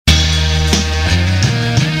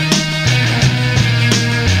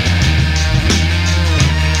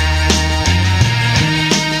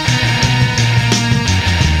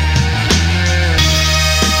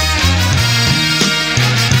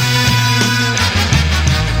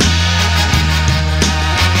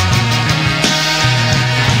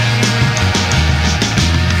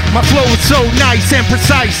My flow is so nice and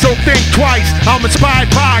precise, so think twice. I'm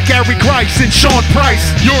inspired by Gary Grice and Sean Price.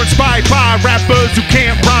 You're inspired by rappers who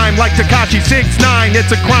can't rhyme like Tekashi 6ix9ine.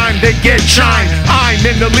 It's a crime they get shine. I'm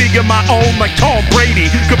in the league of my own like Tom Brady.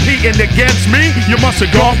 Competing against me, you must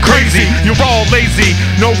have gone crazy. You're all lazy,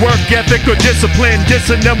 no work ethic or discipline.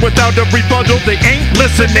 Dissing them without a rebuttal, they ain't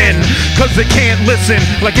listening. Cause they can't listen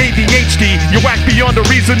like ADHD. You act beyond a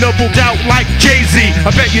reasonable doubt like Jay-Z.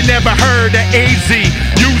 I bet you never heard of AZ.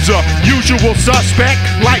 User, usual suspect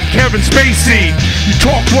like Kevin Spacey. You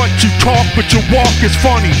talk what you talk, but your walk is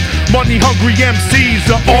funny. Money hungry MCs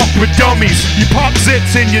are awkward dummies. You pop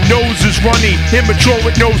zits and your nose is runny. Immature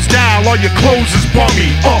with no style, all your clothes is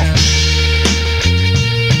bummy.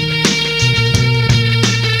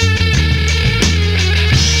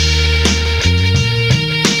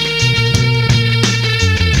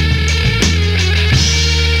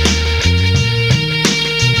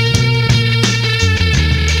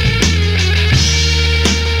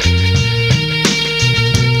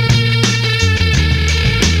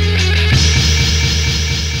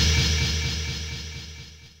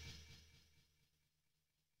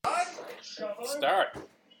 Start.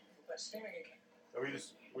 Are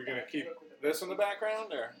we gonna keep this in the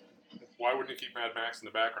background, or Why wouldn't you keep Mad Max in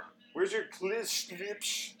the background? where's your clips?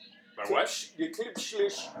 My what? Your clips.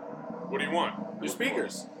 What do you want? Your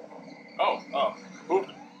speakers. Oh, moved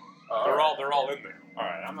them. They're all in there. All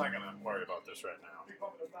right, I'm not gonna worry about this right now.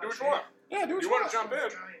 Do what you want. Yeah, do what You you want want. to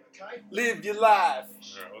jump in? Live your life.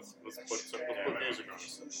 Yeah, let's put music on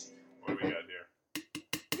this. What do we got here?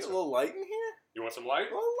 Get a little light in here. You want some light?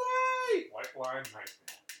 A little light. Lifeline night.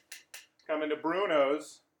 Coming to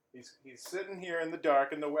Bruno's. He's sitting here in the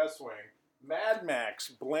dark in the West Wing. Mad Max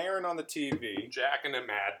blaring on the TV. Jack and the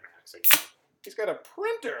Mad Max again. He's got a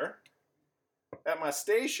printer at my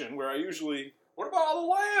station where I usually. What about all the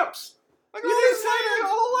lamps? Look at You all didn't these say lights, it.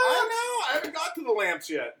 all the lamps. I know. I haven't got to the lamps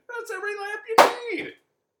yet. That's every lamp you need.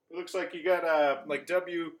 It looks like you got like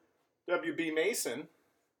WB Mason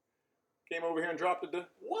came over here and dropped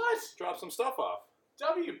some stuff off.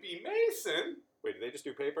 W.B. Mason? Wait, did they just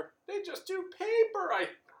do paper? They just do paper. I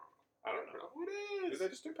don't know. who it Did is. they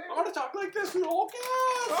just do paper? I want to talk like this through the whole cast.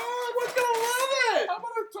 Oh, what's going on with it? I'm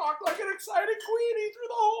going to talk like an excited queenie through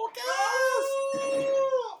the whole cast.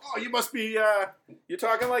 Oh, you must be, you're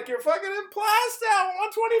talking like you're fucking in Plastow,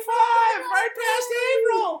 125, right past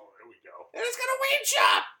April. There we go. And it's got a weed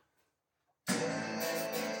shop.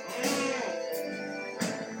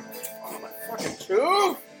 Oh, my fucking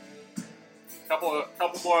tooth. Couple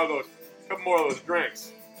more of those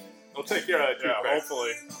drinks. They'll take care of that Yeah, toothpaste.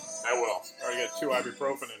 hopefully. I will. I already got 2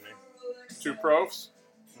 ibuprofen in me. 2 profs.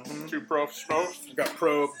 Mm-hmm. 2 prof smokes. Got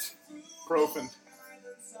probed. Profen.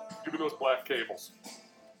 Give me those black cables.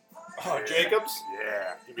 Oh, Yeah. Jacobs?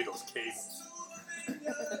 Yeah, give me those cables.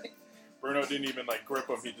 Bruno didn't even like grip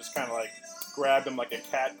him. He just kind of like grabbed him like a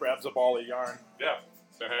cat grabs a ball of yarn. Yeah,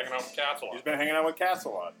 they're hanging out with cats a lot. He's been hanging out with cats a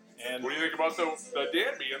lot. And What do you think about the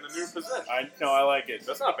Danby in the new position? I like it.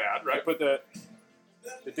 That's not bad, I right? put the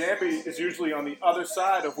Danby is usually on the other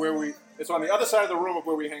side of where it's on the other side of the room of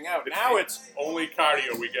where we hang out. Now it's only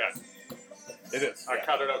cardio we get. it is. I Yeah.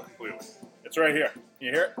 cut it out completely. It's right here.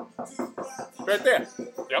 You hear it? It's right there.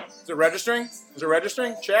 Yep. Is it registering? Is it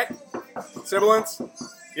registering? Check. Sibilance.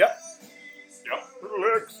 Yep. Yep.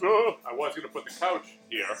 Alexa. I was going to put the couch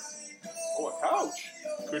here. Oh, a couch.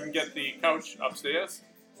 Couldn't get the couch upstairs.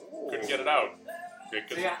 Couldn't get it out.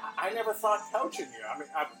 See, I never thought couch in here. I mean,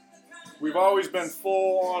 we've always been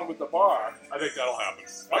full on with the bar. I think that'll happen.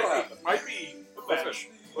 That'll happen. Might be Bench.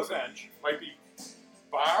 Listen, Bench. might be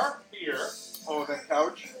bar here, Oh, then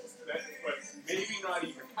couch. but maybe not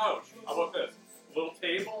even couch. How about this? Little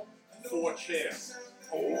table, 4 chairs.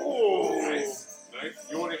 Oh. Nice.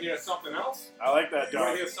 You want to hear something else? I like that You want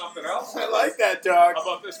dog. to hear something else? I like that dog. How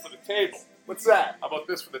about this for the table? What's that? How about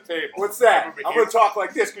this for the table? What's that? Remember I'm here? going to talk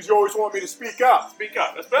like this because you always want me to speak up. Speak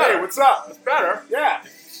up. That's better. Hey, what's up? That's better. Yeah.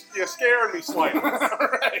 You're scaring me slightly.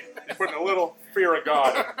 Right. You're putting a little fear of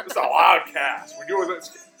God in. This is a loud cast. We're doing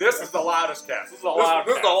this. This is the loudest cast. This is a loud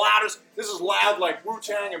This is cast. the loudest. This is loud like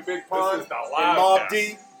Wu-Tang and Big Pun This is the and loud Mobb cast.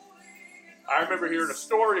 Deep I remember hearing a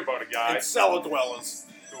story about a guy and Cellar Dwellers.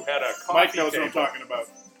 who had a coffee Mike knows table. what I'm talking about.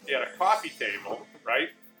 He had a coffee table, right?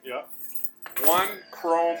 Yeah. One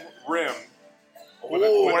chrome rim.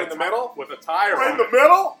 Oh, right in the middle? With a tire Right on in the it.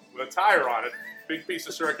 middle? With a tire on it. Big piece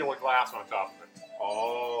of circular glass on top of it.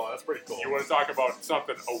 Oh, that's pretty cool. You want to talk about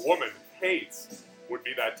something a woman hates, would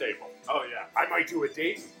be that table. Oh yeah. I might do a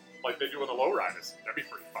Dayton like they do in the lowriders. That'd be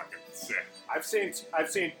pretty fucking sick. I've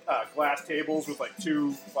seen glass tables with like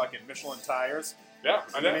 2 fucking Michelin tires. Yeah,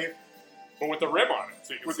 I know. underneath. But with the rim on it,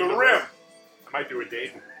 so you can With see the rim. I might do a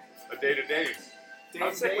Dayton. A day to days.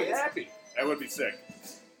 How sick would that be? That would be sick.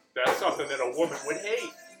 That's something that a woman would hate.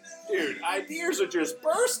 Dude, ideas are just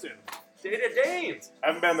bursting. Day to days. I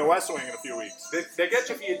haven't been to the West Wing in a few weeks. They get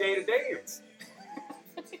you for your day to days.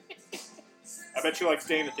 I bet you like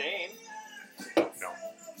Dane to Dane. No.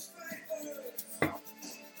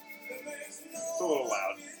 It's a little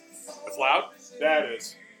loud. It's loud? That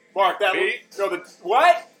is. Mark, that Me? No,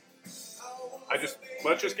 what?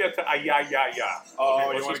 Let's just get to ya. Oh, Let's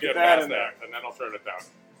you just want to get past that in there. and then I'll turn it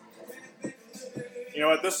down. You know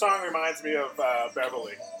what? This song reminds me of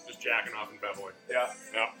Beverly. Just jacking off in Beverly. Yeah.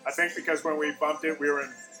 Yeah. I think because when we bumped it, we were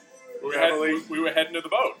in We Beverly. were heading to the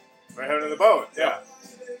boat. We're heading to the boat. Yeah.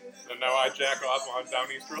 And now I jack off on down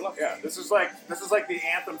East Rilla. Yeah. This is like the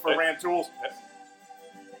anthem for Rantools.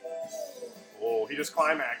 Oh, he just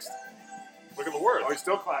climaxed. Look at the words. Oh, he's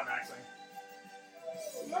still climaxing.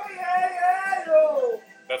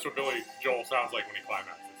 That's what Billy Joel sounds like when he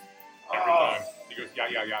climaxes. Every Oh. time. He goes,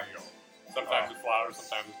 yo. Sometimes it's louder,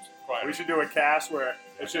 sometimes it's quieter. We should do a cast where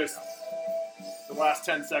it's just the last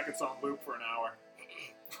 10 seconds on loop for an hour.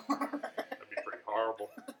 That'd be pretty horrible.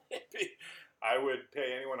 I would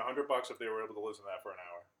pay anyone $100 if they were able to listen to that for an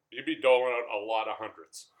hour. You'd be doling out a lot of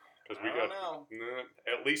hundreds. Because we I got don't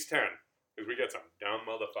at least 10. Because we got some dumb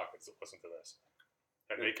motherfuckers that listen to this.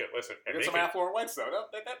 And they could listen. And Get they some could, affluent whites though.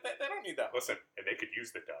 They don't need that. listen, and they could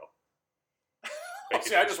use the dough.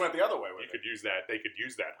 See, I just went the other way with You it. could use that. They could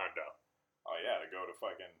use that hundo. Oh yeah, to go to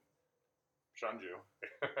fucking Shunju.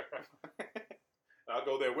 I'll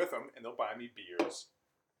go there with them, and they'll buy me beers.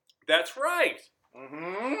 That's right.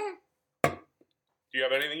 Mm-hmm. Do you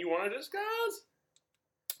have anything you want to discuss?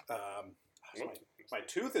 My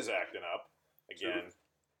tooth is acting up again,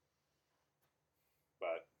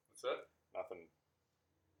 but That's it. nothing.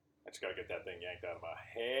 I just gotta get that thing yanked out of my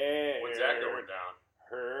hair. When's that going down?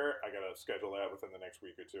 I gotta schedule that within the next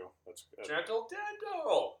week or two. That's Gentle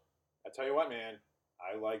Dental. I tell you what, man.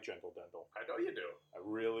 I like Gentle Dental. I know you do.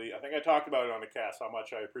 I think I talked about it on the cast, how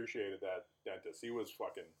much I appreciated that dentist. He was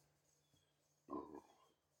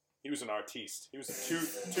an artiste. He was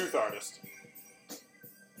a tooth artist.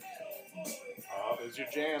 Oh, there's your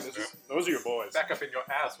jam. Those are your boys. Back up in your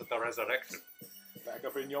ass with the resurrection. Back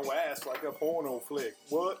up in your ass like a porno flick.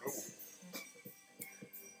 What?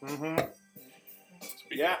 Mm-hmm.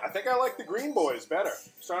 Yeah, I think I like the Green Boys better.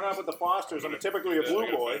 Starting out with the Fosters, I'm typically a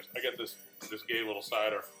blue boy. I get this gay little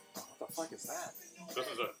cider. What the fuck is that? This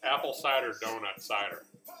is an apple cider donut cider.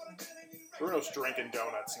 Bruno's drinking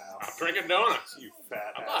donuts now. I'm drinking donuts. You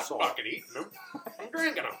fat I'm asshole. not fucking eating them. I'm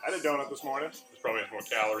drinking them. I had a donut this morning. There's probably more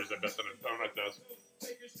calories, I bet, than a donut does.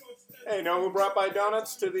 Hey, you know who brought by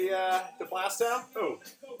donuts to the Blastown? Oh,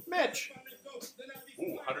 Mitch.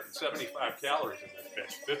 ooh, 175 calories in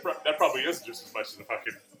this bitch. That probably is just as much as a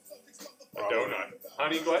fucking donut.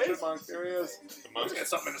 Honey glaze? Chipmunk, there he is. The monkey. He's got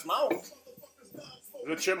something in his mouth.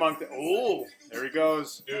 There's a chipmunk. Ooh, there he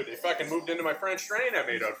goes. Dude, they fucking moved into my French drain I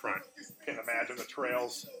made out front. Can't imagine the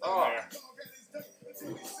trails Oh. in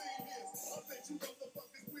there.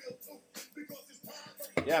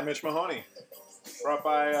 Yeah, Mitch Mahoney brought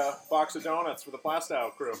by a box of donuts for the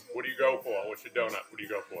Plastow crew. What do you go for? What's your donut? What do you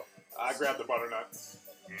go for? I grabbed the butternut.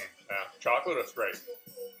 Yeah. Chocolate or straight?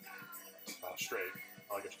 Oh, straight.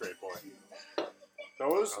 I like a straight boy.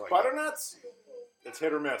 Those I like butternuts, it's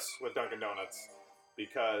hit or miss with Dunkin' Donuts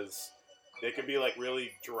because they can be like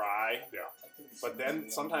really dry. Yeah. But then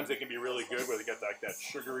sometimes they can be really good where they get like that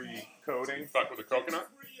sugary coating. Fuck with a coconut?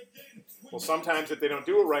 Well, sometimes if they don't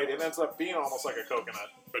do it right, it ends up being almost like a coconut.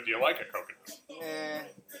 But do you like a coconut? Eh,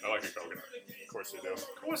 I like a coconut. of course you do. Of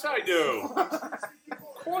course I do.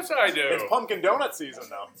 Of course I do. It's pumpkin donut season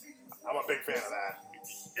though. I'm a big fan of that.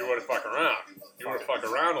 You want to fuck around. You want to fuck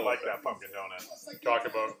around a I like little that pumpkin donut. bit. Talk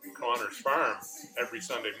about Connor's Farm. Every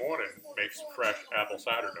Sunday morning makes fresh apple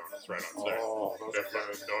cider donuts right on site. Oh, those They're are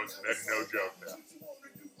good. fucking donuts. They're no joke there.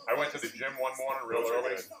 I went to the gym one morning real Those are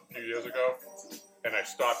early good. a few years ago, and I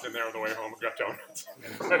stopped in there on the way home and got donuts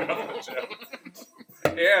right out of the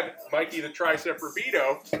gym. And Mikey the Tricep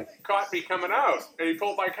Rabito caught me coming out, and he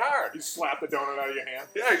pulled my card. You slap the donut out of your hand.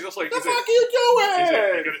 Yeah, he's just like, The he's fuck like, you he's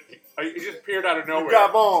doing? like, he just appeared out of You nowhere.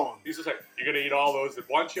 got bone. He's just like, you gonna eat all those at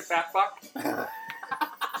once, you fat fuck?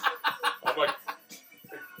 I'm like,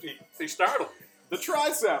 he startled me. The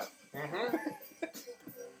tricep. Mm-hmm.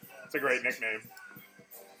 It's a great nickname.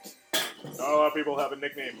 Not a lot of people have a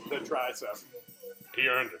nickname, the tricep. He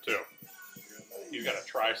earned it too. He's got a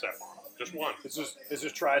tricep on him, just one. Is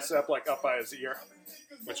his tricep like up by his ear?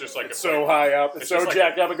 It's just like It's so high up. It's so just like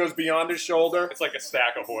jacked up it goes beyond his shoulder. It's like a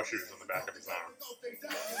stack of horseshoes on the back of his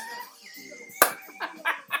arm.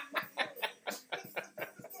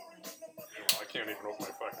 I can't even open my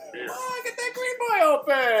fucking beer. Oh, get that green boy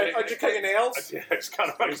open! Oh, did you cut your nails? Yeah, I just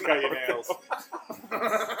cut I just cut your nails.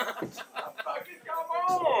 Fucking come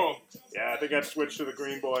home. Yeah, I think I've switched to the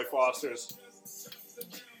Green Boy Fosters.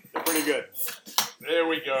 They're pretty good. There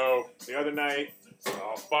we go. The other night,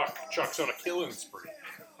 Oh, fuck. Chuck's on a killing spree.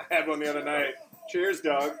 I had one the other night. Cheers,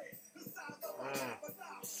 Doug.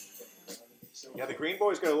 Yeah, the Green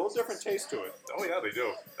Boy's got a little different taste to it. Oh, yeah, they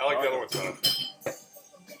do. I like the other ones better.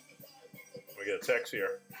 We got a text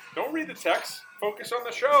here. Don't read the text. Focus on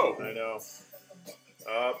the show. I know.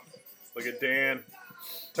 Look at Dan.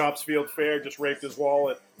 Topsfield Fair just raped his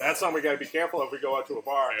wallet. That's something we got to be careful of if we go out to a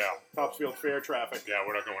bar. Yeah. Topsfield Fair traffic. Yeah,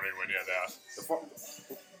 we're not going anywhere near that.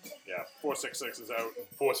 Yeah, 466 is out.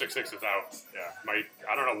 466 is out. Yeah.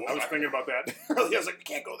 I don't know what. I was thinking about that. I was like, you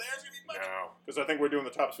can't go there. It's going to be much. No. Because I think we're doing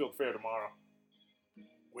the Topsfield Fair tomorrow.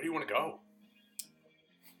 Where do you want to go?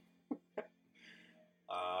 You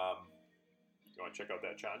want to check out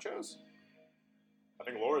that Chancho's? I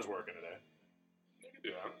think Laura's working today. You can do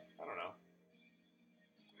that. I don't know.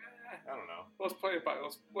 I don't know. Let's play it by.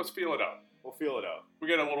 Let's feel it out. We'll feel it out. We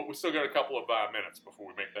still got a couple of minutes before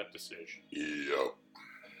we make that decision. Yep.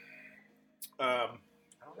 I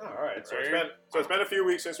don't know. All right. So it's been a few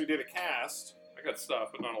weeks since we did a cast. I got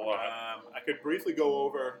stuff, but not a lot. I could briefly go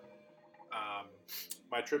over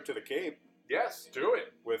my trip to the Cape. Yes, do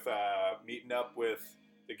it. With meeting up with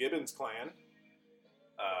the Gibbons clan.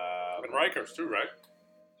 And Rikers too, right?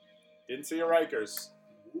 Didn't see a Rikers.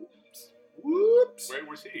 Whoops. Where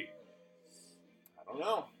was he? I don't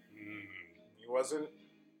know. He wasn't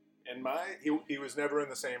in my. He was never in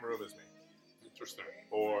the same room as me. Interesting.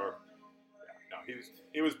 Or no,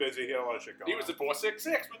 he was busy. He had a lot of shit going on. He was at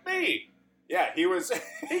 466 with me. Yeah, he was.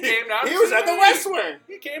 He came down. He was at the West Wing.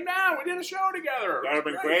 He came down. We did a show together. That'd have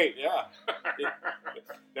been great. Yeah.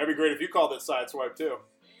 That'd be great if you called it Sideswipe too.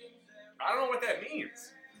 I don't know what that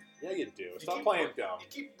means. Yeah, you do. Stop playing dumb. You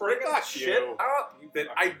keep bringing that shit up. That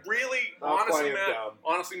I really, honestly,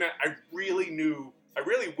 Matt, I really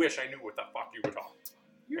wish I knew what the fuck you were talking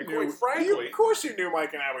about. Quite frankly, of course you knew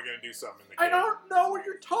Mike and I were going to do something in the game. I don't know what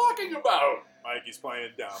you're talking about. Mikey's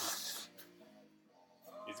playing dumb.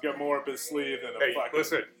 He's got more up his sleeve than a fucking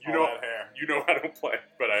listen, all that hair. You know I don't play,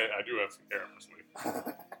 but I do have some hair in my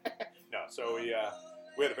sleeve. No, so we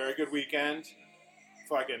had a very good weekend.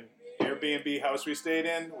 Fucking Airbnb house we stayed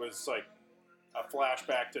in was like a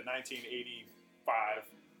flashback to 1985.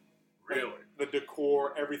 Really? Like, the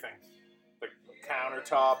decor, everything. The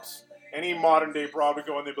countertops. Any modern day broad would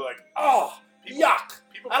go in, they'd be like, oh, yuck.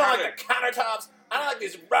 I don't like the countertops. I don't like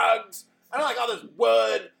these rugs. I don't like all this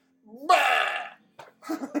wood.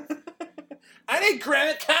 I need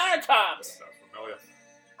granite countertops. Sounds familiar.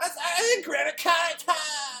 I need granite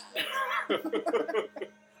countertops.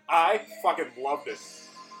 I fucking loved it.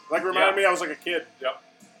 Like, reminded me I was like a kid. Yep.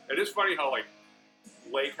 It is funny how, like,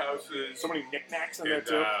 lake houses... So many knickknacks in and,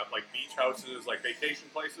 there, too. like, beach houses, like, vacation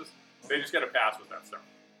places, they just get a pass with that stuff.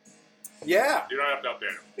 Yeah. You don't have to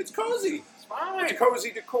update them. It's cozy. It's fine. It's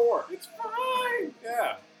cozy decor. It's fine.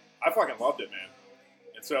 Yeah. I fucking loved it, man.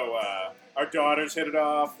 And so, our daughters hit it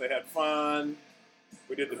off. They had fun.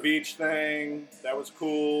 We did the beach thing. That was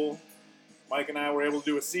cool. Mike and I were able to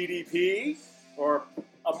do a CDP, or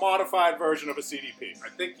a modified version of a CDP. I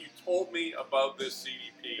think you told me about this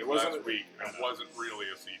CDP last week, and it wasn't really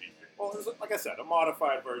a CDP. Well, it was, like I said, a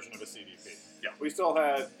modified version of a CDP. Yeah. We still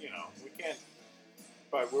had, we can't,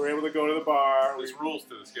 but we were able to go to the bar. There's rules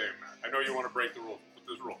to this game, Matt. I know you want to break the rules, but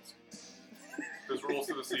there's rules. There's rules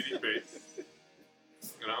to the CDP.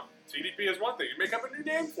 CDP is one thing. You make up a new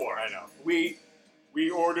name for it. I know. We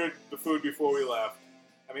ordered the food before we left.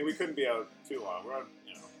 I mean, we couldn't be out too long. We're on,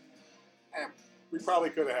 we probably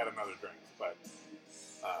could have had another drink, but...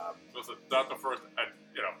 Listen, not the first...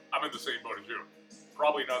 I'm in the same boat as you.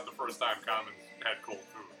 Probably not the first time Common had cold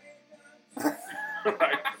food.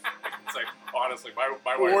 Right? It's like, honestly, my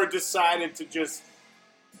wife... Or decided to just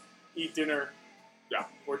eat dinner. Yeah.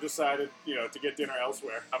 Or decided, to get dinner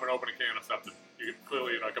elsewhere. I'm going to open a can of something.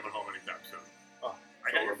 Clearly, you're not coming home anytime soon. Oh,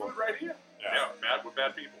 I got your food right here. Yeah. Bad with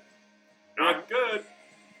bad people. Not good.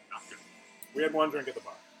 Not good. We had one drink at the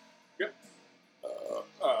bar. Yep.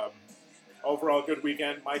 Overall, good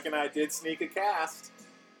weekend. Mike and I did sneak a cast.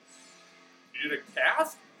 You did a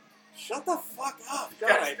cast? Shut the fuck up. You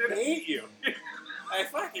God, guys I hate you. I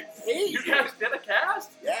fucking hate you. You guys did a cast?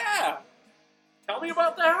 Yeah. Tell me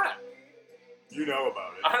about that. You know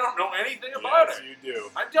about it. I don't know anything about yes, it. you do.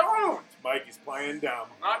 I don't. Mikey's playing dumb.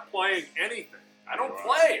 I'm not playing anything. I don't You are.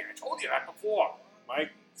 play. I told you that before.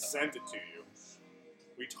 Mike sent it to you.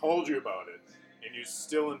 We told you about it, and you're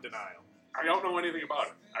still in denial. I don't know anything about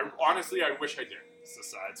it. Honestly, I wish I did. It's a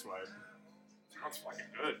side swipe. Sounds fucking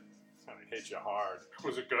good. It's gonna hit you hard.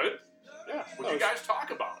 Was it good? Yeah. What did you guys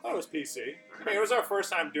talk about? That was PC. I mean, it was our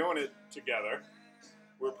first time doing it together.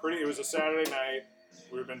 It was a Saturday night.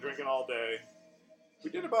 We've been drinking all day. We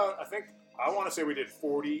did about, I want to say we did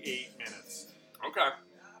 48 minutes. Okay.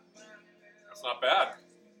 That's not bad.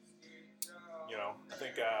 You know, I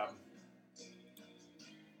think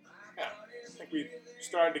we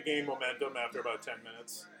started to gain momentum after about 10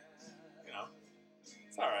 minutes. You know,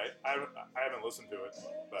 it's all right. I haven't listened to it,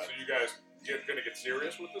 but So you guys gonna get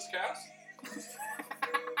serious with this cast?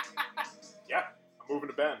 yeah, I'm moving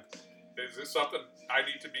to Bend. Is this something I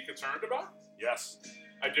need to be concerned about? Yes,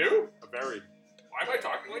 I do? very. Why am I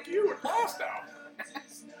talking like you? We're class now.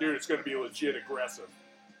 Dude, it's going to be legit aggressive.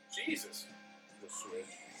 Jesus. The switch.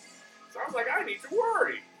 Sounds like I need to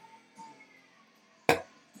worry.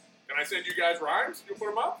 Can I send you guys rhymes? You put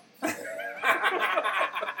them up?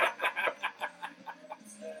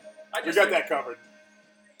 We got that covered.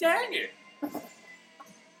 Dang it. Well,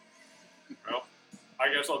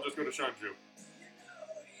 I guess I'll just go to Shunju.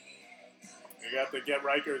 You got to get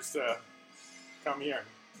Rikers to come here.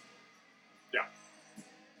 Yeah.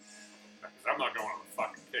 Because I'm not going on the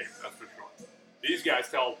fucking Cape, that's for sure. These guys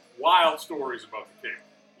tell wild stories about the Cape.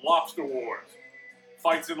 Lobster wars.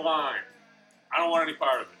 Fights in line. I don't want any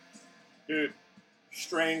part of it. Dude,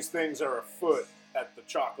 strange things are afoot at the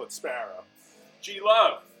Chocolate Sparrow.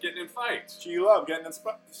 G-Love, getting in fights. G-Love getting in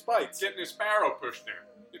spikes. Getting his sparrow pushed in.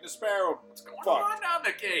 Getting a sparrow. What's going fucked. on down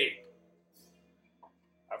the Cape?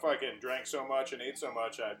 I fucking drank so much and ate so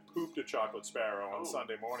much, I pooped a chocolate sparrow on Oh.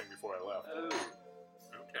 Sunday morning before I left. Oh. Okay.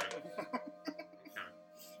 Okay.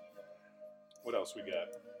 What else we got?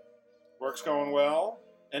 Work's going well.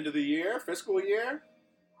 End of the year, fiscal year.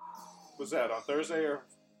 Was that on Thursday or It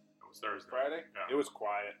was Thursday. Friday? Yeah. It was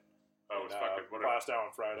quiet. That was And, fucking, what a, Last hour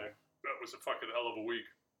on Friday. that was a fucking hell of a week.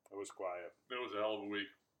 It was quiet. It was a hell of a week.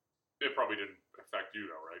 It probably didn't affect you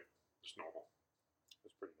though, right? Just normal. It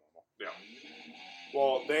was pretty normal. Yeah.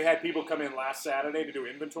 Well, they had people come in last Saturday to do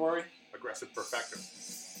inventory. Aggressive perfecto.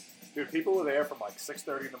 Dude, people were there from like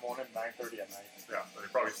 6:30 in the morning, 9:30 at night. Yeah, they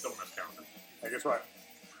probably still miscounted. And guess what?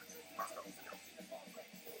 Must have.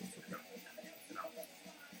 No.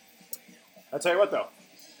 I'll tell you what, though.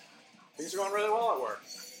 Things are going really well at work.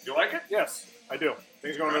 You like it? Yes, I do.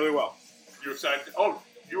 Things are going really well. You excited? Oh,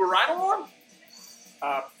 you were ride along?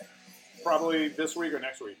 Probably this week or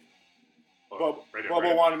next week. Radio,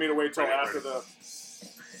 Bubba wanted me to wait till Radio, after radio. the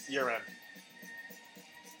year end.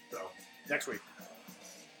 So, next week.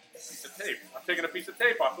 Piece of tape. I'm taking a piece of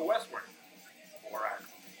tape off the West Wing. All right.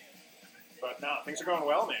 But no, things are going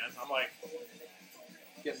well, man. I'm like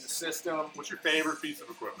getting the system. What's your favorite piece of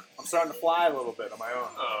equipment? I'm starting to fly a little bit on my own.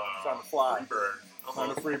 Starting to fly. Freebird. I'm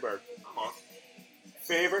a free bird. Come on.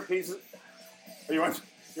 Favorite pieces? You want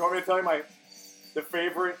me to tell you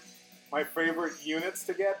my favorite units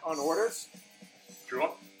to get on orders?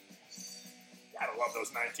 Sure. Gotta love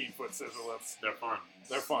those 19-foot scissor lifts. They're fun.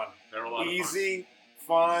 They're fun. They're a lot of fun. Easy,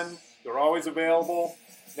 fun. They're always available.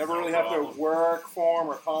 Never No really have to problem. work for them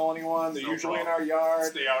or call anyone. They're No usually problem. in our yard.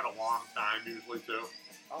 Stay out a long time usually too.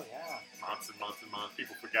 Oh yeah. Months and months and months.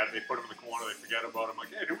 People forget. They put them in the corner. They forget about them. Like,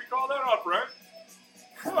 hey, did we call that off, right?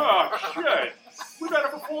 Oh shit. We've had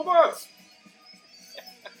it for 4 months.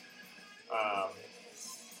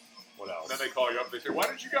 What else? And then they call you up. They say, why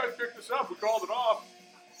didn't you guys pick this up? We called it off.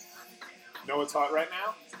 Know what's hot right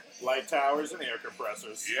now? Light towers and air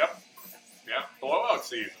compressors. Yep. Yep. Blowout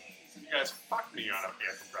season. You guys fucked me on an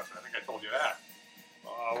air compressor. I think I told you that.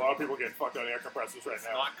 A lot of people getting fucked on air compressors right It's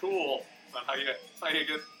now. not cool. It's not how you. It's how you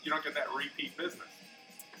get. You don't get that repeat business.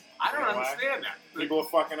 I don't You know why? understand that. People are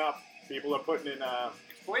fucking up. People are putting in.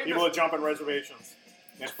 Explain People this. are jumping reservations.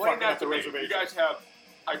 And Explain fucking that up the to me. reservations. You guys have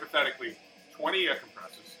hypothetically 20 air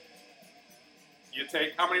compressors. You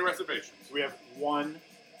take how many reservations? We have one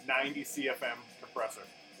 90 CFM compressor.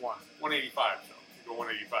 One. 185. So you go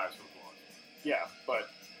 185 so far. Yeah, but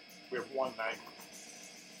we have 190.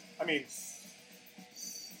 I mean,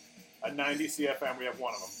 a 90 CFM, we have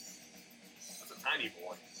one of them. That's a tiny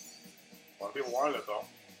boy. A lot of people wanted it, though.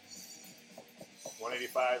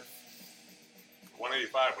 185.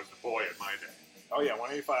 185 was the boy in my day. Oh, yeah,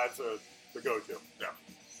 185s are the go-to. Yeah.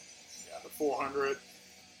 Yeah, the 400.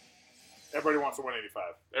 Everybody wants a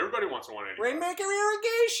 185. Everybody wants a 185. Rainmaker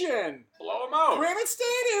irrigation! Blow them out. Granite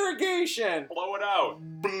State irrigation! Blow it out.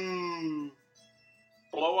 Boom!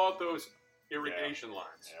 Blow out those irrigation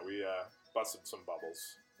lines. Yeah, we busted some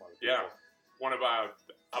bubbles. A lot of Yeah. people. One of our,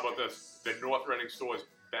 how about this? The North Reading store's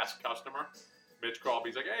best customer, Mitch called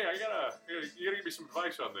me. He's like, hey, you gotta give me some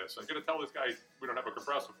advice on this. I gotta tell this guy we don't have a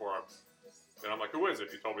compressor for him. And I'm like, who is it?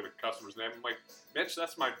 He told me the customer's name. I'm like, Mitch,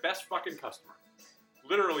 that's my best fucking customer.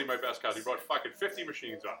 literally my best cousin. He bought fucking 50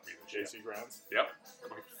 machines off me this year. JC Grounds. Yep.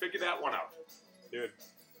 I'm like, figure that one out. Dude.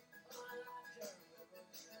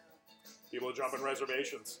 People are jumping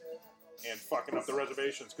reservations and fucking up the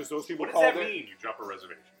reservations because those people What does called that it. mean, you jump a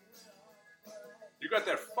reservation? You got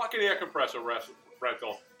that fucking air compressor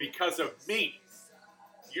rental because of me.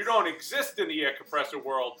 You don't exist in the air compressor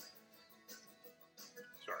world.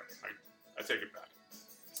 Sorry, I take it back.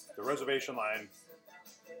 The reservation line,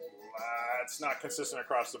 it's not consistent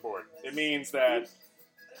across the board. It means that,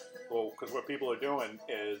 well, because what people are doing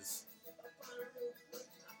is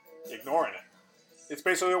ignoring it. It's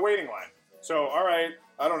basically a waiting line. So, all right,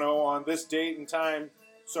 I don't know, on this date and time,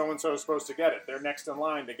 so-and-so is supposed to get it. They're next in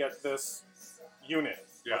line to get this unit.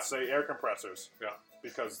 Yeah. Let's say air compressors. Yeah.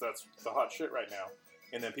 Because that's the hot shit right now.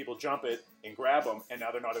 And then people jump it and grab them, and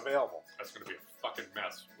now they're not available. That's going to be a fucking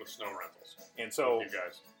mess with snow rentals. And so You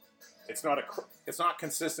guys. it's not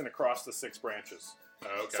consistent across the 6 branches.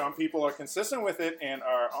 Okay. Some people are consistent with it and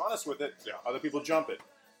are honest with it. Yeah. Other people jump it.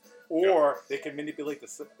 Or they can manipulate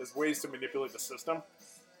there's ways to manipulate the system.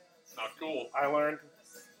 Not cool. I learned.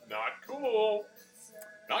 Not cool.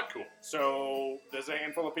 Not cool. So there's a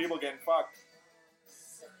handful of people getting fucked.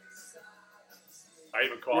 I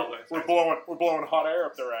even called. We're blowing hot air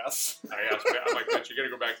up their ass. I asked, I'm like, Mitch, you got to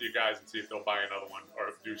go back to your guys and see if they'll buy another one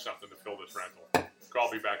or do something to fill this rental. Call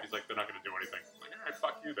me back. He's like, they're not going to do anything. I'm like, all right,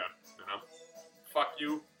 fuck you then. You know, fuck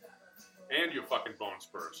you and your fucking bone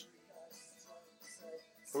spurs.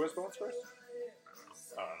 Who is Bone Spurs?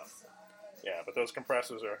 I don't know. Yeah, but those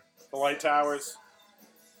compressors are the light towers.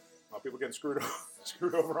 A lot of people getting screwed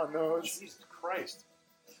over on those. Jesus Christ.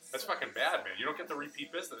 That's fucking bad, man. You don't get the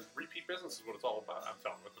repeat business. Repeat business is what it's all about. I'm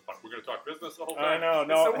telling you, what the fuck. We're going to talk business the whole I time? know, It's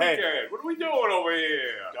no, the hey. weekend. What are we doing over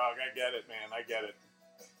here? Dog, I get it, man. I get it.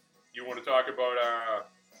 You want to talk about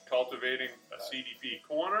cultivating a CDP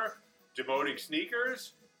corner, demoting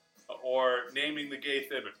sneakers, or naming the gay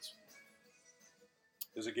Thibbins?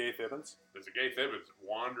 Is it Gay Thibbins? There's a gay Thibbins that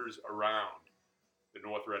wanders around the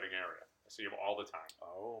North Reading area. I see him all the time.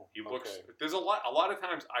 Oh, He looks. okay. There's a lot of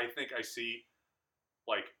times I think I see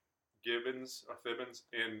like Gibbons or Thibbins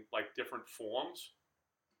in like different forms.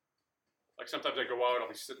 Like sometimes I go out, I'll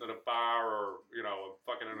be sitting at a bar or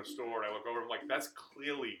fucking in a store, and I look over, I'm like, that's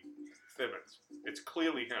clearly Thibbins. It's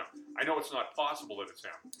clearly him. I know it's not possible that it's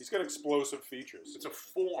him. He's got explosive features. It's a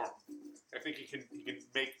form. I think he can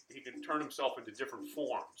turn himself into different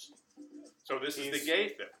forms. So this is the gay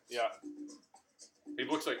Thibbins. Yeah. He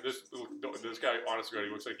looks like this guy, honestly, he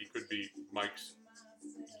looks like he could be Mike's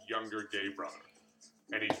younger gay brother.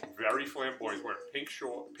 And he's very flamboyant. He's wearing pink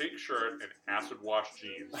shirt and acid wash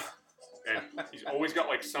jeans. And he's always got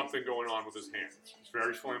like something going on with his hands. He's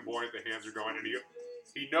very flamboyant, the hands are going, and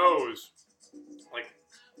he knows, like,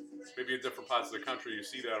 maybe in different parts of the country you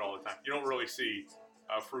see that all the time. You don't really see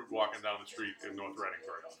fruit walking down the street in North Reading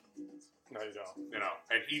very often. No, you don't.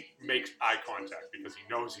 And he makes eye contact because he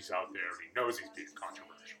knows he's out there and he knows he's being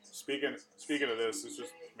controversial. Speaking of this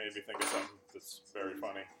just made me think of something that's very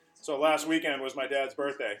funny. So last weekend was my dad's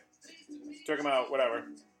birthday. Took him out, whatever.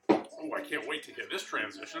 Oh, I can't wait to hear this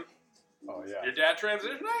transition. Oh, yeah. Your dad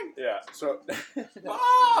transitioning? Yeah, so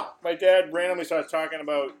Ah! my dad randomly starts talking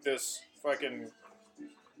about this fucking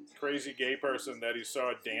crazy gay person that he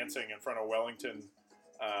saw dancing in front of Wellington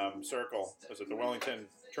Circle. Was it the Wellington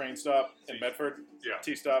train stop in Medford? Yeah.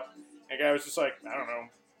 T-stop. And the guy was just like, I don't know,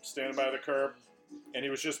 standing by the curb. And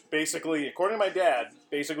he was just basically, according to my dad,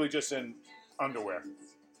 basically just in underwear.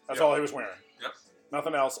 That's all he was wearing. Yep.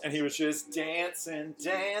 Nothing else. And he was just dancing.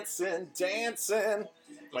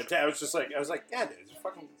 My dad was just like, I was like, yeah, dude, he's a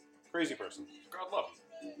fucking crazy person. God love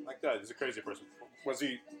him. Like that, he's a crazy person. Was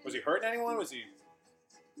he hurting anyone? Was he?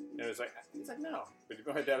 And he's like, no.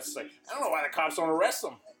 But my dad was just like, I don't know why the cops don't arrest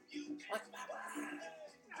him. Like,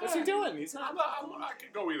 what's he doing? He's not. I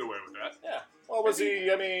could go either way with that. Yeah. Well, was he?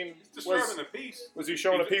 I mean, He's disturbing the peace. was he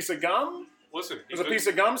showing a piece of gum? Listen, Was a piece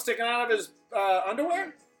of gum sticking out of his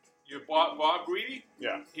underwear? You Bob Greedy?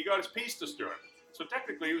 Yeah. He got his peace disturbed. So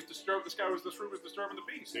technically, he was disturbed. This guy was disturbing the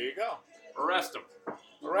peace. There you go. Arrest him.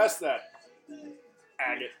 Arrest that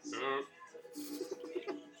agate.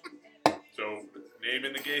 So,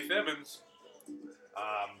 naming the gay Thibbins.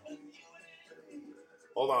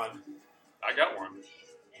 Hold on. I got one.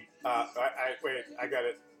 Wait, I got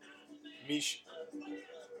it.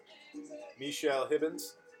 Michelle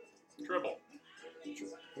Hibbins. Tribble.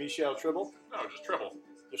 Michelle Tribble. No, just Tribble.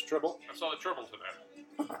 Just Tribble. I saw the Tribble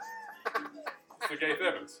today. It's the gay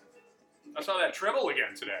Thibbins. I saw that Tribble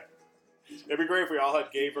again today. It'd be great if we all had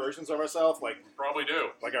gay versions of ourselves, like Probably do.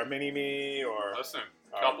 our mini-me or... Listen,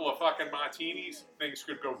 a couple of fucking martinis, things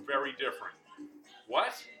could go very different.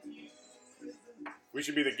 What? We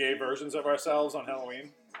should be the gay versions of ourselves on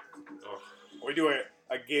Halloween. Ugh. We do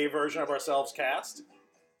a gay version of ourselves cast.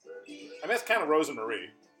 I mean, that's kind of Rose and Marie.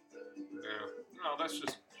 Yeah. No, that's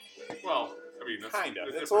just. Well, I mean, that's Kind of.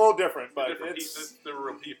 It's a different- little different, but different it's. they're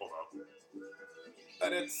real people, though.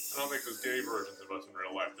 But it's. I don't think there's gay versions of us in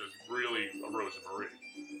real life. There's really a Rose and Marie.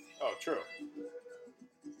 Oh, true.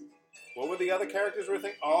 What were the other characters we were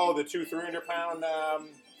thinking? Oh, the two 300-pound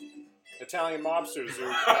Italian mobsters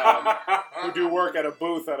who do work at a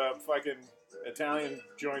booth at a fucking Italian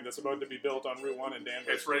joint that's about to be built on Route 1 in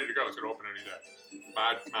Danvers. It's ready to go. It's going to open any day.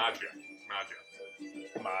 Magia.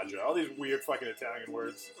 Magia. All these weird fucking Italian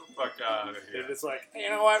words. Fuck out of here. It's like, you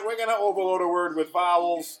know what? We're going to overload a word with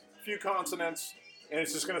vowels, few consonants, and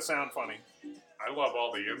it's just going to sound funny. I love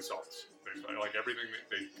all the insults. Like everything that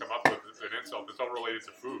they come up with is an insult. It's all related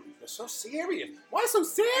to food. They're so serious. Why so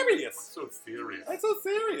serious? What's so serious? Why so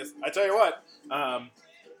serious? I tell you what, I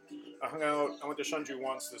went to Shunju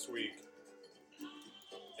once this week,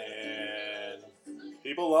 and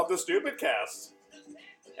people love the Stupid Cast.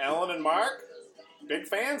 Ellen and Mark, big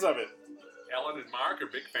fans of it. Ellen and Mark are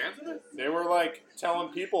big fans of it? They were like telling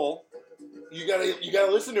people, you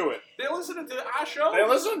gotta listen to it. They listen to our show? They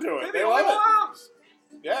listen to it. They're They the love only it. ones.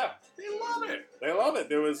 Yeah, They love it. they love it.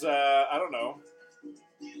 There was, I don't know,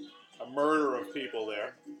 a murder of people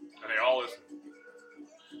there. And they all listen.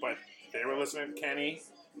 But they were listening. Kenny,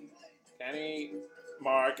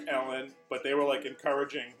 Mark, Ellen, but they were like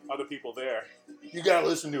encouraging other people there. You gotta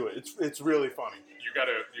listen to it. It's really funny. You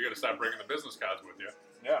gotta start bringing the business cards with you.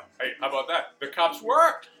 Yeah. Hey, how about that? The cups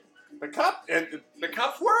worked. The cup and The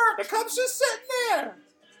cups worked. the cup's just sitting there.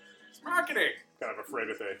 It's marketing. Kind of afraid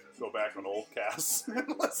if they go back on old casts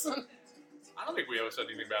and listen. I don't think we ever said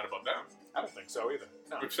anything bad about them. I don't think so either.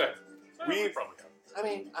 No. We've said. We- We probably have. I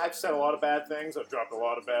mean, I've said a lot of bad things. I've dropped a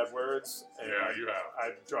lot of bad words. And Yeah, you have.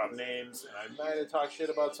 I've dropped names, and I might have talked shit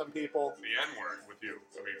about some people. The N-word with you.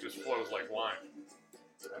 I mean, it just flows like wine.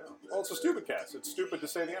 I don't know. Well, it's a stupid cast. It's stupid to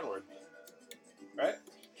say the N-word. Right?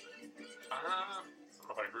 I don't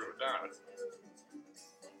know if I agree with that.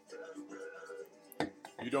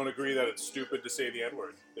 You don't agree that it's stupid to say the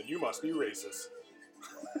N-word, then you must be racist.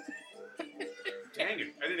 Dang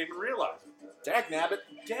it. I didn't even realize it. Dag nabbit.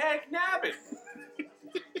 Dag nabbit.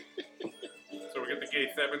 So we get the gay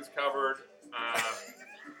Thebans covered.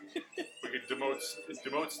 We could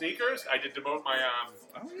demote sneakers. I did demote my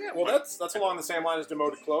Oh yeah. Well, that's along the same line as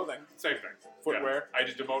demoted clothing. same thing. Footwear. Yeah. I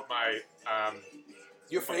did demote my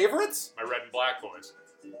Your favorites? my red and black boys.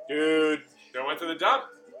 Dude. They went to the dump.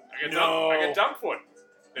 I get dump foot.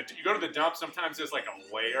 You go to the dump. Sometimes there's like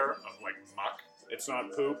a layer of like muck. It's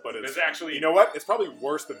not poop, but it's There's actually You know what? It's probably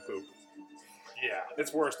worse than poop. yeah.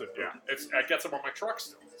 It's worse than poop. Yeah, I get some on my truck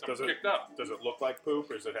still. Some Does it? kicked up. Does it look like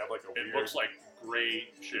poop, or does it have like a It weird... looks like gray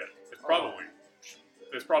shit. It's probably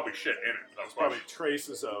there's probably shit in it. There's probably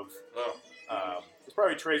traces of... Oh, there's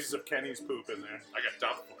probably traces of Kenny's poop in there. I got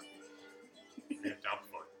dump foot. I got dump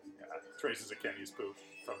foot. Yeah, traces of Kenny's poop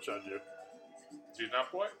from Shunju. Is he a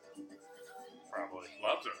dump boy? Probably.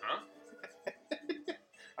 Loves it, huh?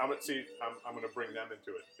 I'm gonna bring them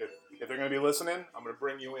into it. If they're gonna be listening, I'm gonna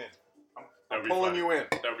bring you in. I'm That'd be pulling funny. you in.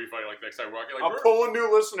 That would be funny. Like next time we're walking, like I'm "We're-" pulling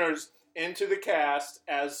new listeners into the cast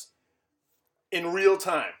as in real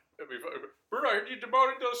time. That'd be funny. Bruno, I heard you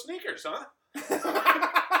demoted those sneakers, huh?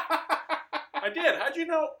 I did. How'd you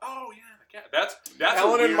know? Oh yeah, the cat. That's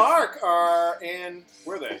Ellen a and weird- Mark are in.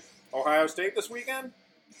 Where are they? Ohio State this weekend.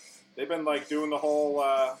 They've been like doing the whole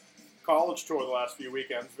college tour the last few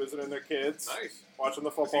weekends, visiting their kids, Nice. watching the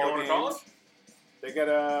Is he football going games. to college? They got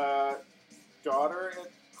a daughter at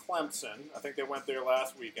Clemson. I think they went there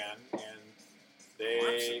last weekend, and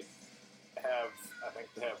they have. I think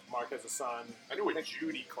they have Mark has a son I knew it.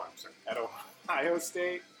 Judy Clemson. at Ohio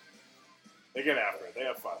State. They get after it. They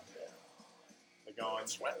have fun. They're going.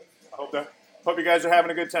 Sweat. I hope you guys are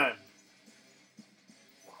having a good time.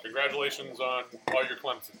 Congratulations on all your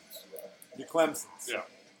Clemsons. You Clemsons. Yeah.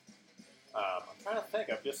 I'm trying to think.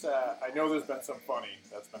 I've just. I know there's been some funny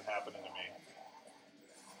that's been happening to me.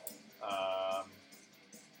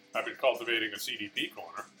 I've been cultivating a CDP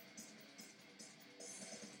corner.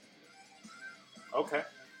 Okay.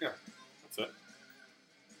 Yeah, that's it.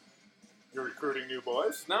 You're recruiting new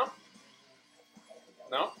boys. No?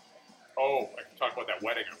 No? Oh, I can talk about that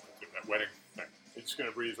wedding I went to, that wedding thing. You're just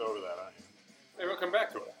gonna breeze over that, aren't you? Maybe we'll come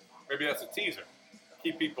back to it. Maybe that's a teaser.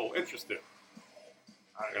 Keep people interested.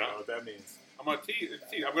 I don't You know know? what that means. I'm gonna tease.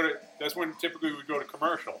 That's when typically we go to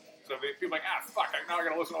commercial. So people are like, fuck, now I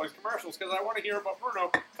gotta listen to all these commercials because I want to hear about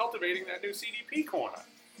Bruno cultivating that new CDP corner.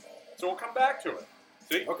 So we'll come back to it.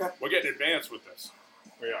 See? Okay. We're getting advanced with this.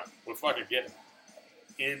 We are. We're fucking getting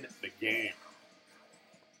in the game.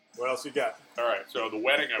 What else you got? All right, so the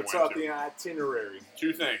wedding I What's went out to. the itinerary?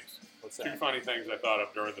 Two things. What's Two that? funny things I thought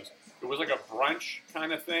of during this. It was like a brunch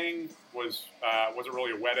kind of thing. Wasn't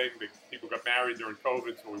really a wedding. People got married during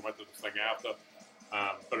COVID, so we went to this thing after.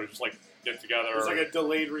 But it was just like get together. It was like a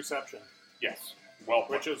delayed reception, yes, well,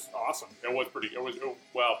 which is awesome. it was pretty. It was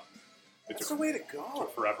well. It That's took, the way to it go.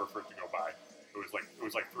 took forever for it to go by. It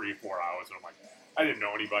was like 3 or 4 hours, and I'm like, I didn't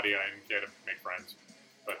know anybody, and I didn't care to make friends.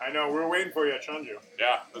 I know. We were waiting for you at Chunju.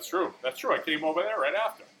 Yeah, that's true. That's true. I came over there right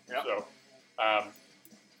after. Yep. So,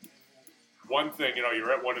 one thing,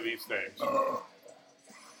 you're at one of these things,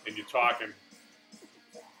 and you're talking,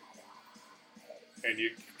 and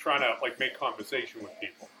you're trying to like make conversation with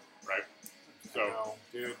people, right? So, No,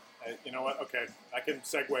 dude. You know what? Okay, I can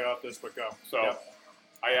segue off this, but go. so Yep.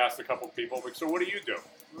 I asked a couple of people, like, so what do you do?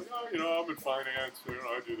 I'm like, I'm in finance.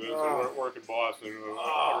 I do this. I work in Boston.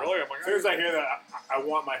 Oh, really? I'm like, As soon as I hear that, I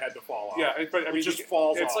want my head to fall off. yeah, but I mean, just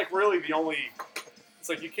falls It's off. like really the only. It's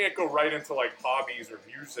like you can't go right into like hobbies or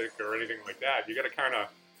music or anything like that. You got to kind of.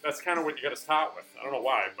 That's kind of what you got to start with. I don't know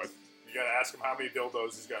why, but You gotta ask him how many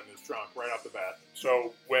dildos he's got in his trunk right off the bat.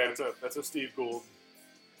 so when That's a Steve Gould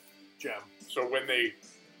gem.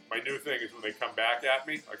 my new thing is when they come back at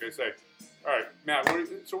me, like I say, all right, Matt. What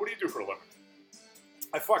do you do for a living?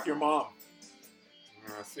 I fuck your mom.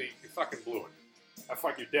 See, you fucking blew it. I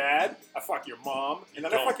fuck your dad. I fuck your mom, and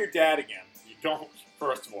then I don't. fuck your dad again. You don't.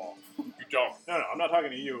 First of all, you don't. No, I'm not talking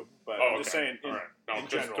to you, but Oh, I'm just okay. saying in, All right. No, in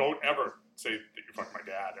just general. don't ever say that you fuck my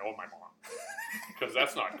dad or my mom, because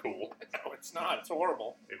that's not cool. No, it's not. It's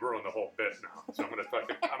horrible. They ruined the whole bit now. So I'm gonna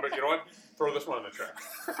you know what? Throw this one in the trash.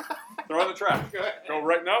 Throw it in the trash. Go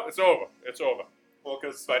right now. It's over. It's over. Well,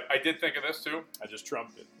 because But I did think of this too. I just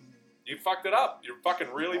trumped it. You fucked it up. You fucking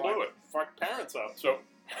really blew it. Fuck parents up. So,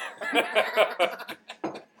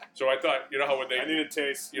 so I thought, how when they, I need a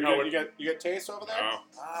taste. You know what- you get taste over there? no,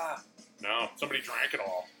 Ah. no, somebody drank it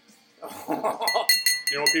all. Oh,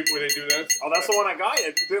 You know what people when they do this? that's the one I got you.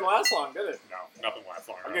 It didn't last long, did it? No, nothing lasts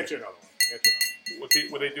long. I'll get you another one.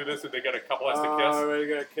 When they do this, and they get a couple has to Oh, kiss. ready to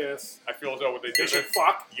get a kiss. I feel as though when they do They should this,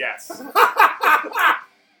 fuck. yes.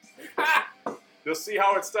 Just see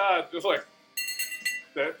how it starts. Just like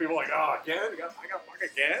that, people are like, oh, again? I got to fuck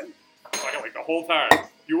again? Fucking like the whole time.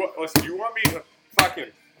 You want me to fucking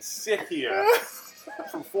sit here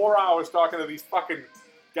for 4 hours talking to these fucking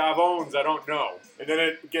gavones I don't know? And then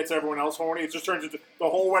it gets everyone else horny. It just turns into the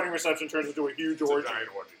whole wedding reception turns into a huge It's a orgy. giant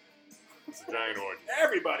orgy. It's a giant orgy.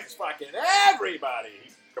 Everybody's fucking everybody.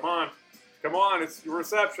 Come on, it's your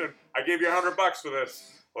reception. I gave you $100 for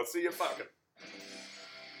this. Let's see you fucking.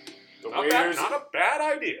 The Not waiters, not a bad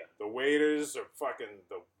idea. the waiters are fucking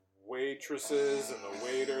the waitresses, and the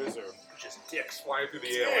waiters are. Just dicks flying through the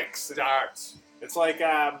air like Dicks. darts. It's like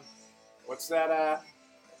what's that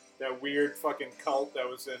that weird fucking cult that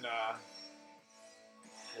was in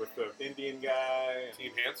with the Indian guy? And,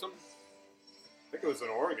 Team Handsome? I think it was in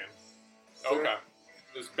Oregon. Okay.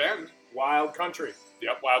 There's Ben. Wild Country.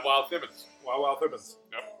 Yep, Wild Thibbins. Wild Thibbins.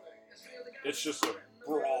 Yep. It's just a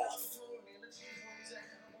broth.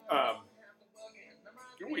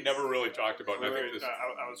 We never really talked about nothing. Wait,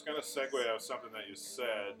 I was gonna segue out something that you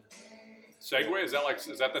said. Segway? Is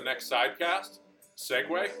that the next sidecast?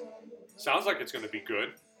 Segway? Sounds like it's going to be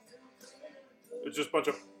good. It's just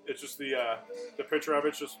it's just the picture of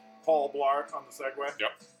it's just Paul Blart on the Segway.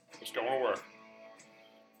 Yep. It's going to work.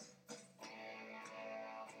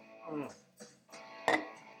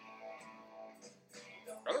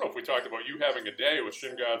 I don't know if we talked about you having a day with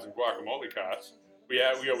shin guards and guacamole carts. We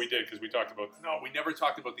did because we talked about. No, we never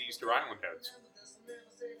talked about the Easter Island heads.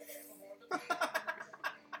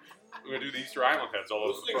 We're gonna do the Easter Island heads all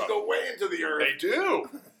over Those the things front. go way into the earth. They do.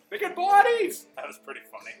 They get bodies. That was pretty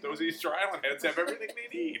funny. Those Easter Island heads have everything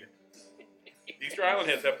they need. Easter Island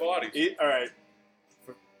heads have bodies. All right.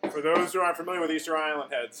 For those who aren't familiar with Easter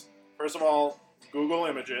Island heads, first of all, Google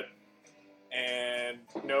image it and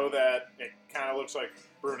know that it kind of looks like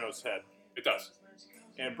Bruno's head. It does.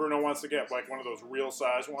 And Bruno wants to get like one of those real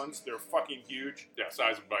size ones. They're fucking huge. Yeah,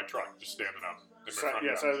 size of my truck, just standing up. In my front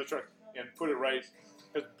yard. Size of the truck. And put it right.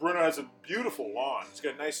 Because Bruno has a beautiful lawn. He's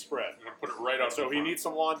got a nice spread. I'm gonna put it right on. So the he front. needs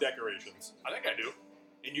some lawn decorations. I think I do.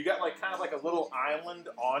 And you got like kind of like a little island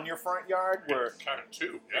on your front yard where Kind of two.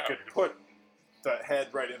 you Yeah. could put the head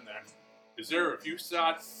right in there. Is there if you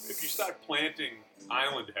start planting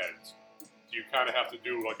island heads, do you kind of have to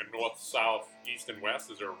do like a north, south, east, and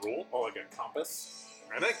west? Is there a rule? Oh, like a compass?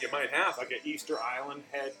 I think you might have. Like an Easter Island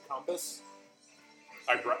head compass?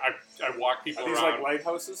 I walk people Are these around. like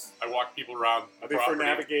lighthouses? I walk people around the Are they for property,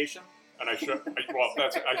 navigation? and I show.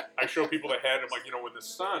 I show people the head. I'm like, when the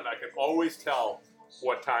sun, I can always tell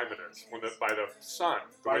what time it is by the sun,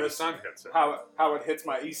 the sun hits it. How it hits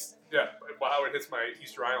my east Yeah, how it hits my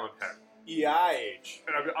Easter Island head. EIH.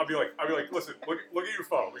 And I'll be like, listen, look at your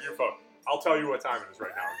phone. Look at your phone. I'll tell you what time it is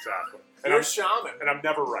right now exactly. And you're a shaman. And I'm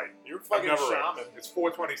never right. You're fucking I'm never shaman. Right. It's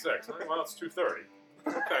 4:26. Well, it's 2:30.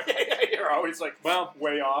 Okay. You're always like, well,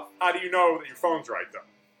 way off. How do you know that your phone's right though?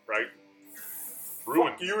 Right?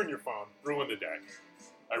 Fuck you and your phone. Ruin the day.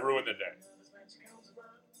 I ruined the day.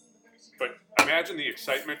 But imagine the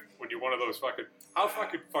excitement when you're one of those fucking. How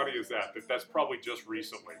fucking funny is that? That's probably just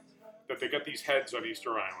recently. That they got these heads on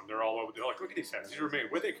Easter Island. They're all over. They're like, look at these heads. These are amazing.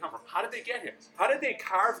 Where'd they come from? How did they get here? How did they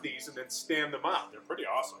carve these and then stand them up? They're pretty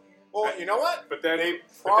awesome. Well, you know what? But then it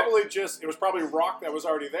was probably rock that was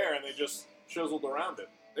already there, and they just chiseled around it.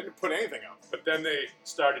 They didn't put anything up. But then they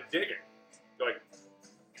started digging. They're like,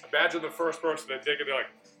 imagine the first person that dig it. They're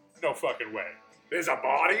like, no fucking way. There's a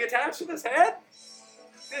body attached to this head?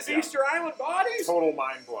 This Easter Island bodies? Total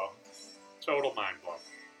mind blow. Total mind blow.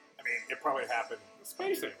 I mean, it probably happened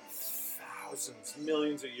space aliens. Thousands,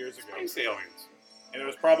 millions of years ago. Space aliens. And it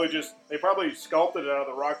was probably they probably sculpted it out of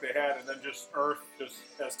the rock they had, and then just Earth, just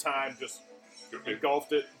as time, just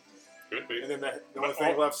engulfed it. Could be. And then the only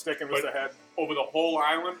thing left sticking was the head. Over the whole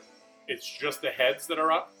island, it's just the heads that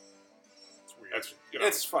are up. It's weird.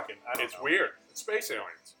 It's fucking. It's weird. It's space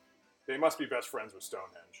aliens. They must be best friends with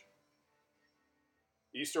Stonehenge.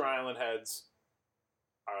 Easter Island heads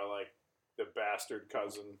are like the bastard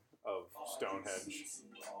cousin of Stonehenge.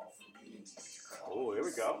 Oh, here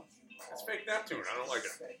we go. It's fake Neptune. I don't like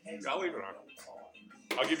it. I'll leave it on.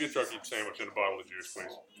 I'll give you a turkey sandwich and a bottle of juice,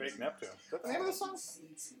 please. Fake Neptune. Is that the name of the song?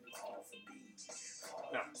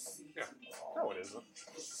 No. Yeah. No, it isn't.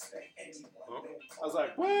 Oh. I was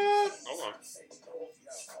like, what? Hold on.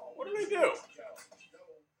 What do they do?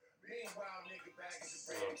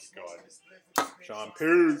 Oh, God. Sean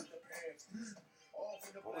Pugh.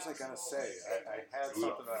 What was I going to say? I had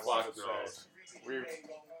something that I wanted to say.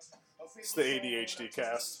 It's the ADHD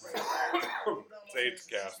cast. It's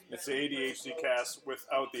the cast. It's the ADHD cast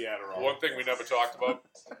without the Adderall. One thing we never talked about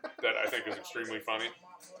that I think is extremely funny.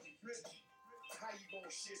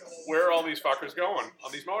 Where are all these fuckers going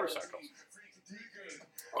on these motorcycles?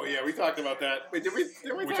 Oh yeah, we talked about that. Wait, did we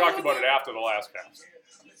talked about it after the last cast.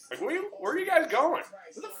 Like, where are you guys going? Where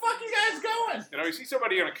the fuck are you guys going? You know, you see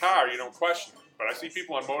somebody in a car, you don't question it. But I see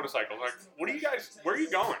people on motorcycles. Like, where are you going? Where are you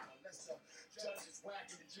going?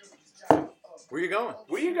 Where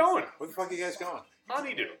are you going? Where the fuck are you guys going?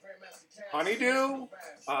 Honeydew. Honeydew.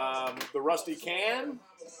 The Rusty Can.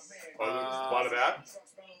 A lot of that.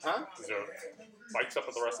 Huh? Is there bikes up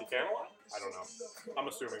at the Rusty Can a lot? I don't know. I'm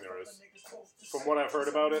assuming there is. From what I've heard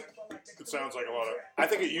about it, it sounds like a lot of. I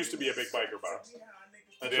think it used to be a big biker bar.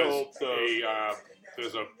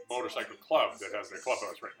 There's a motorcycle club that has their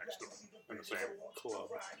clubhouse right next to it in the same club.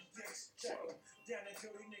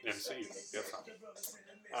 MC. Yes.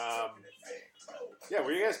 Yeah, where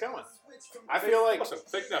are you guys going? I feel like. Listen,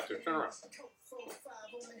 Fake Neptune, turn around.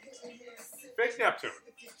 Fake Neptune.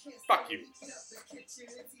 Fuck you.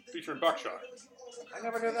 Featuring Buckshot. I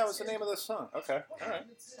never knew that was the name of this song. Okay, all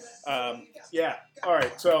right. Yeah, all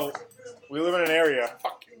right. So we live in an area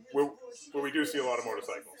where we do see a lot of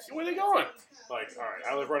motorcycles. Where are they going? Like, all right,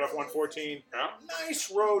 I live right off 114. Yeah.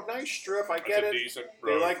 Nice road, nice strip. I get it. Decent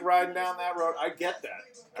road. They like riding down that road. I get that.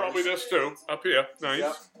 Probably this too. Up here. Nice.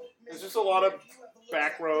 Yep. There's just a lot of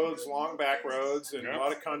back roads, long back roads, and a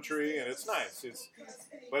lot of country, and it's nice.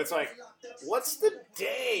 But it's like, what's the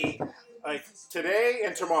day? Like today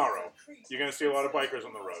and tomorrow, you're gonna see a lot of bikers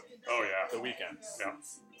on the road. Oh yeah. The weekend. Yeah.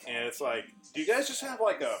 And it's like, do you guys just have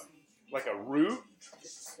like a route?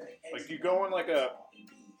 Like, do you go on like a?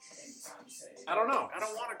 I don't know. I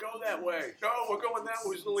don't want to go that way. No, we're going that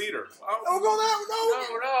way. Who's the leader? Oh, go that way.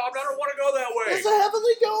 No, I don't want to go that way. There's a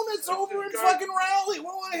Heavenly Dome that's over in fucking Rowley. We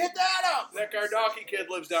want to hit that up. That Gardaki kid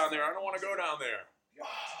lives down there. I don't want to go down there.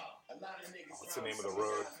 What's the name of the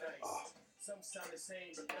road? Oh.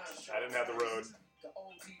 I didn't have the road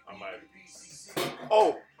on my.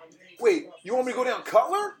 Oh, wait. You want me to go down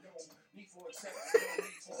Cutler?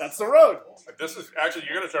 That's the road. This is actually,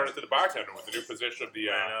 you're going to turn it to the bartender with the new position of the.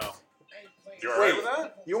 I know. You alright with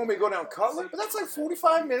that? You want me to go down Cutler? But that's like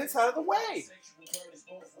 45 minutes out of the way.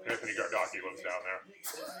 Anthony Gardaki lives down there.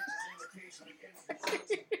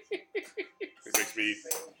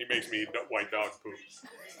 He makes me eat white dog poop.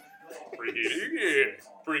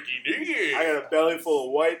 Freaky diggy. I got a belly full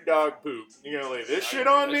of white dog poop. You gonna lay this shit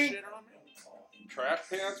on me? Trash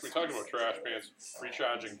pants? We talked about trash pants.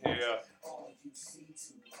 Recharging hair.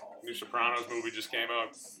 New Sopranos movie just came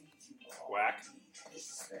out. Whack.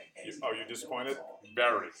 You're disappointed?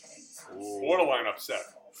 Very. Borderline upset.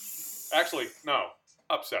 Actually, no.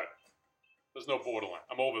 Upset. There's no borderline.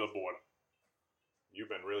 I'm over the border. You've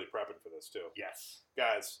been really prepping for this, too. Yes.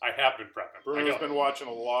 Guys, I have been prepping. Bruno's been watching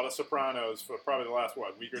a lot of Sopranos for probably the last,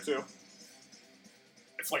 week or two?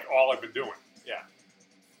 It's like all I've been doing. Yeah.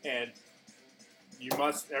 And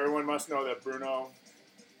everyone must know that Bruno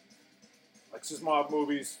likes his mob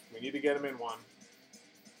movies. We need to get him in one.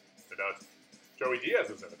 It does. Joey Diaz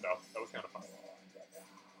is in it, though. That was kind of fun.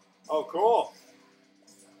 Oh, cool.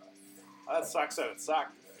 That sucks that it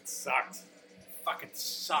sucked. It sucked. Fucking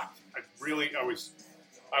sucked.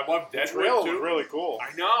 I loved The Deadwood, trailer too. was really cool.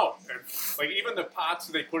 I know. And, like, even the parts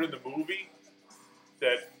that they put in the movie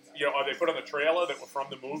that, or they put on the trailer that were from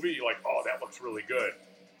the movie, you're like, oh, that looks really good.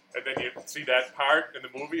 And then you see that part in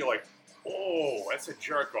the movie, you're like, oh, that's a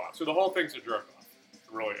jerk-off. So the whole thing's a jerk-off.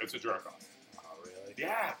 Really, it's a jerk-off. Oh, really?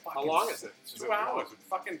 Yeah. How long is it? It's 2 hours. It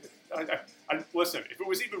fucking... listen, if it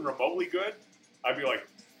was even remotely good, I'd be like,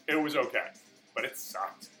 it was okay. But it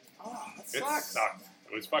sucked. Oh, that It sucks. sucked.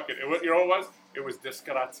 It was fucking... you know what it was? It was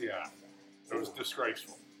disgraziato. It was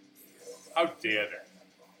disgraceful. How dare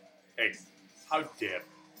they? Hey, how dare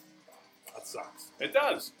they? That sucks. It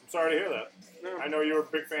does. I'm sorry to hear that. Yeah. I know you were a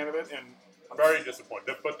big fan of it, and I'm very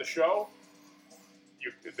disappointed. But the show,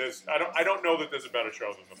 I don't know that there's a better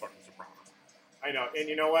show than the fucking Sopranos. I know. And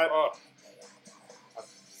you know what? Oh,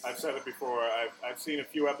 I've said it before. I've seen a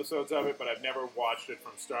few episodes of it, but I've never watched it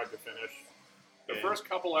from start to finish. the And first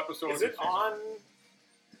couple episodes. is it of season- on?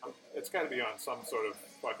 It's got to be on some sort of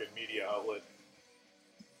fucking media outlet.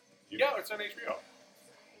 Yeah, it's on HBO.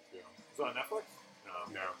 Is it on Netflix?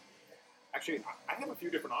 No. No, Actually, I have a few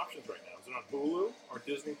different options right now. Is it on Hulu or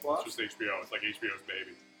Disney Plus? it's just HBO. It's like HBO's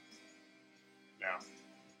baby. Yeah.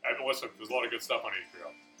 Listen, there's a lot of good stuff on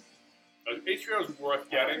HBO. HBO's worth I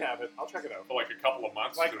getting have it. I'll check it out. for like a couple of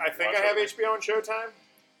months. Like, to I think watch I have everything. HBO and Showtime.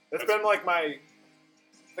 That's been like my.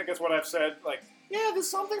 I think that's what I've said. Like, yeah, there's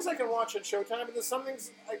some things I can watch on Showtime, but there's some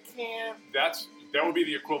things I can't. That would be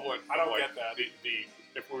the equivalent. I don't of like get that.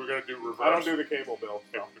 If we were going to do reverse. I don't do the cable bill.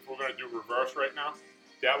 If, So. if we're going to do reverse right now,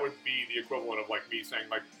 that would be the equivalent of like me saying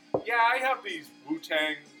like, yeah, I have these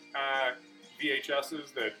Wu-Tang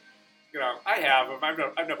VHSs that, I have them.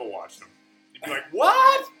 I've never watched them. You'd be like,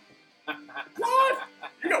 what? What?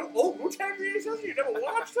 You know old Wu-Tang VHSs? You never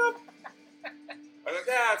watched them? I'm like,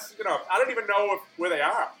 that's, I don't even know where they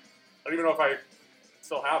are. I don't even know if I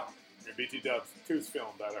still have them. Your BT Dubs 2's feeling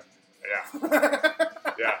better. Yeah.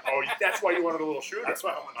 Yeah. Oh, that's why you wanted a little shooter. That's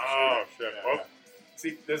why I wanted to Oh, shoot it. shit. Yeah, Well,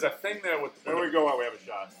 see, there's a thing there with... There we go while we have a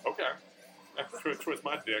shot. Okay. Twist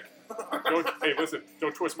my dick. Hey, listen,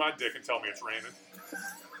 don't twist my dick and tell me it's raining.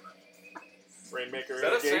 Rainmaker Is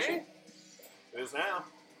that a irrigation. saying? It is now.